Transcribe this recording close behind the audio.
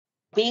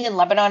being in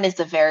Lebanon is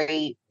a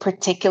very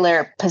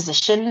particular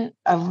position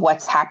of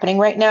what's happening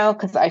right now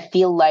because I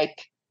feel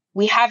like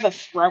we have a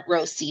front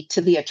row seat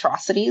to the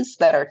atrocities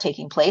that are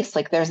taking place.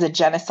 Like there's a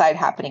genocide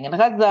happening in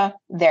Gaza.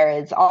 There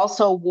is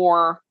also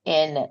war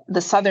in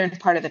the southern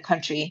part of the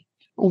country.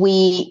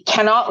 We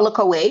cannot look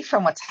away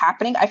from what's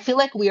happening. I feel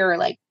like we are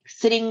like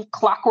sitting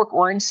Clockwork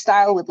Orange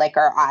style with like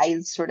our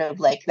eyes sort of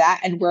like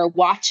that. And we're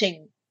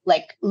watching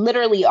like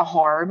literally a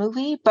horror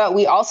movie, but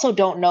we also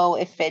don't know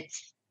if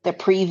it's the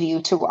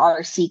preview to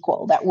our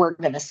sequel that we're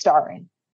going to star in.